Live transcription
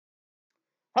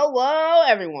Hello,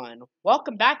 everyone.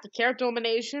 Welcome back to Character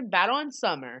Elimination Battle in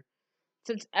Summer.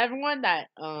 Since everyone that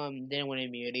didn't win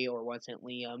immunity or wasn't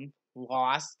Liam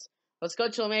lost, let's go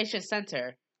to Elimination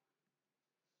Center.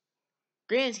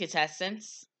 Greetings,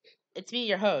 contestants. It's me,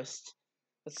 your host.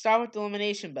 Let's start with the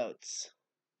elimination votes.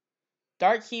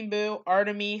 Dark Kimbu,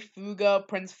 Artemy, Fugo,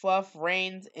 Prince Fluff,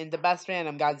 Reigns, and the best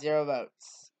fandom got 0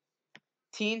 votes.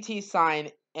 TNT Sign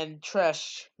and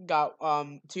Trish got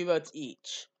 2 votes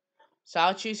each. So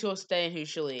I'll choose who will stay and who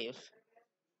should leave.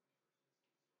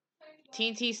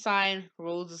 TNT Sign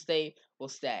rules to stay will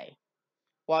stay.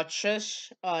 While Trish,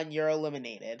 you're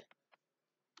eliminated.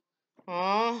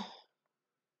 Aww.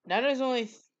 Now there's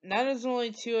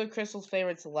only 2 of Crystal's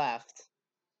favorites left.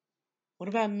 What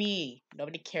about me?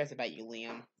 Nobody cares about you,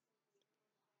 Liam.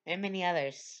 And many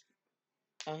others.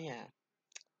 Oh yeah.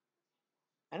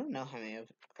 I don't know how many of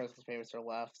Crystal's favorites are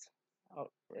left. Oh,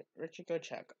 Richard, go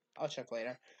check. I'll check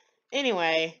later.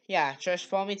 Anyway, yeah, Trish,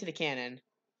 follow me to the cannon.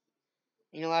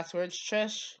 Any last words,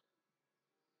 Trish?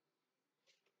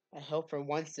 I hope for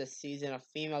once this season a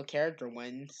female character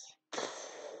wins.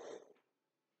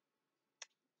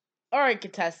 Alright,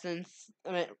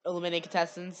 eliminate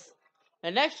contestants.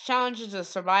 The next challenge is to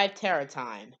survive terror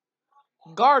time.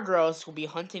 Guardrails will be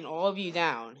hunting all of you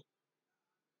down.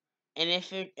 And if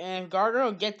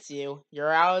Guardrail gets you,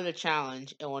 you're out of the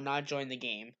challenge and will not join the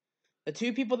game. The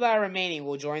 2 people that are remaining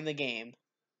will join the game.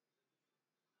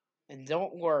 And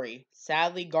don't worry,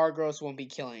 sadly Guardrails won't be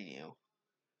killing you.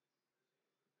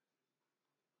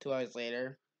 2 hours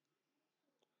later.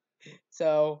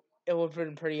 So, it would have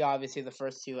been pretty obvious who the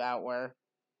first 2 out were.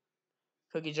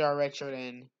 Cookie Jar Richard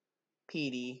and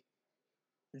Petey.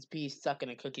 Since Petey's stuck in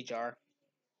a cookie jar.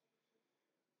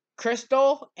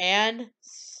 Crystal and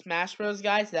Smash Bros.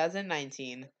 Guys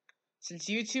 2019. Since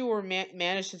you two were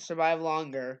managed to survive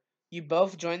longer, you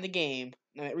both joined the game.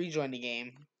 Rejoined the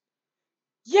game.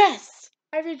 Yes!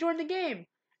 I rejoined the game!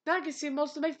 Now I can see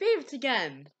most of my favorites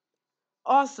again!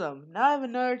 Awesome! Now I have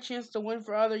another chance to win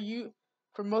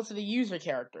for most of the user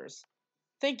characters.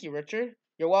 Thank you, Richard.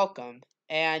 You're welcome.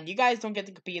 And you guys don't get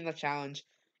to compete in the challenge,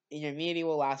 and your immunity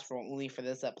will last only for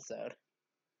this episode.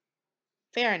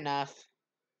 Fair enough.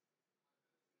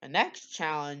 The next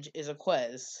challenge is a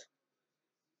quiz.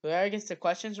 Whoever gets the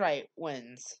questions right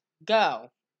wins. Go!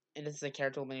 And this is a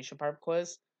character elimination part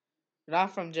quiz.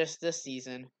 Not from just this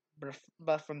season,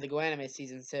 but from the Go Anime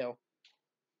season too.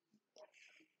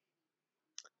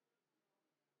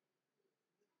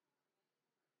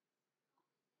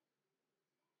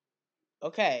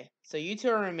 Okay, so you two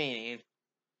are remaining.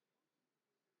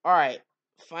 Alright,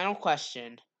 final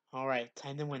question. Alright,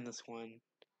 time to win this one.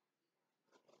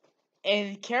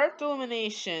 In Character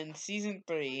Elimination Season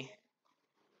 3,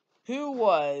 who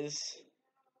was...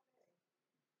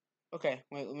 Okay,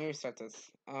 wait, let me restart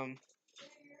this.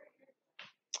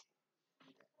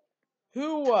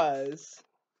 Who was...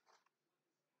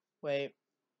 Wait,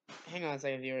 hang on a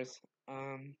second, viewers.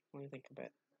 Let me think a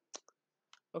bit.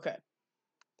 Okay.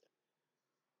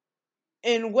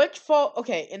 In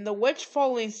the which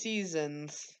following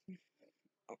seasons...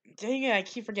 Dang it, I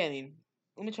keep forgetting.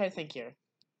 Let me try to think here.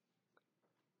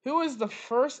 Who was the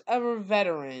first ever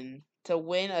veteran to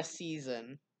win a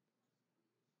season?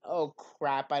 Oh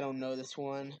crap, I don't know this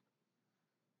one.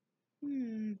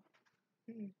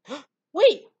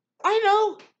 Wait, I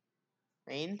know!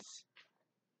 Reigns?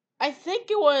 I think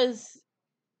it was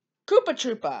Koopa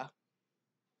Troopa.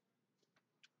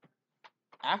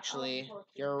 Actually,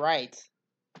 you're right.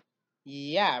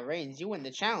 Yeah, Reigns, you win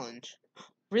the challenge.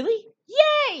 Really?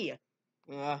 Yay!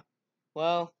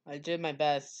 Well, I did my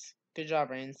best. Good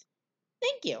job, Reigns.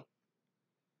 Thank you.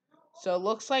 So it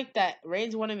looks like that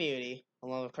Reigns won immunity,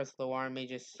 along with Crystal War and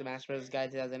Major Smash Bros.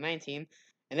 Guide 2019,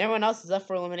 and everyone else is up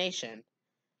for elimination.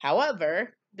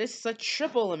 However, this is a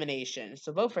triple elimination,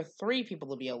 so vote for 3 people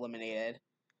to be eliminated.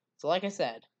 So like I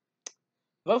said,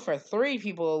 vote for 3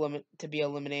 people to be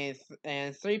eliminated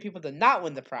and 3 people to not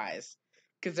win the prize.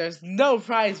 Because there's no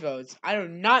prize votes. I do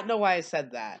not know why I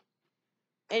said that.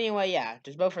 Anyway, yeah,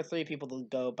 just vote for 3 people to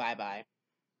go bye-bye.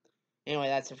 Anyway,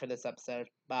 that's it for this episode.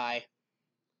 Bye.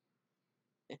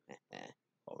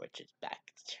 Well, Richard's back.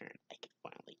 It's turn. I can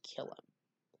finally kill him.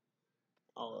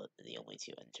 Oh, the only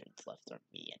 2 interns left are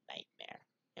me and Nightmare,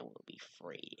 and we'll be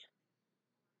free.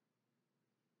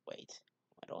 Wait,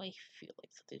 why do I feel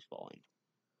like something's falling?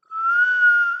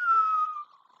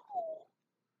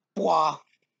 Blah!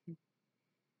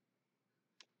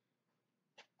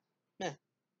 Meh.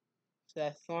 So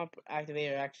that thump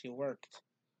activator actually worked.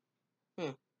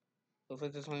 Looks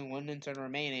like there's only 1 intern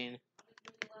remaining.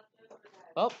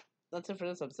 Well, that's it for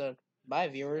this episode. Bye,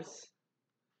 viewers.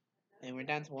 And we're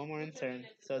down to one more intern.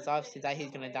 So it's obviously that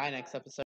he's gonna die next episode.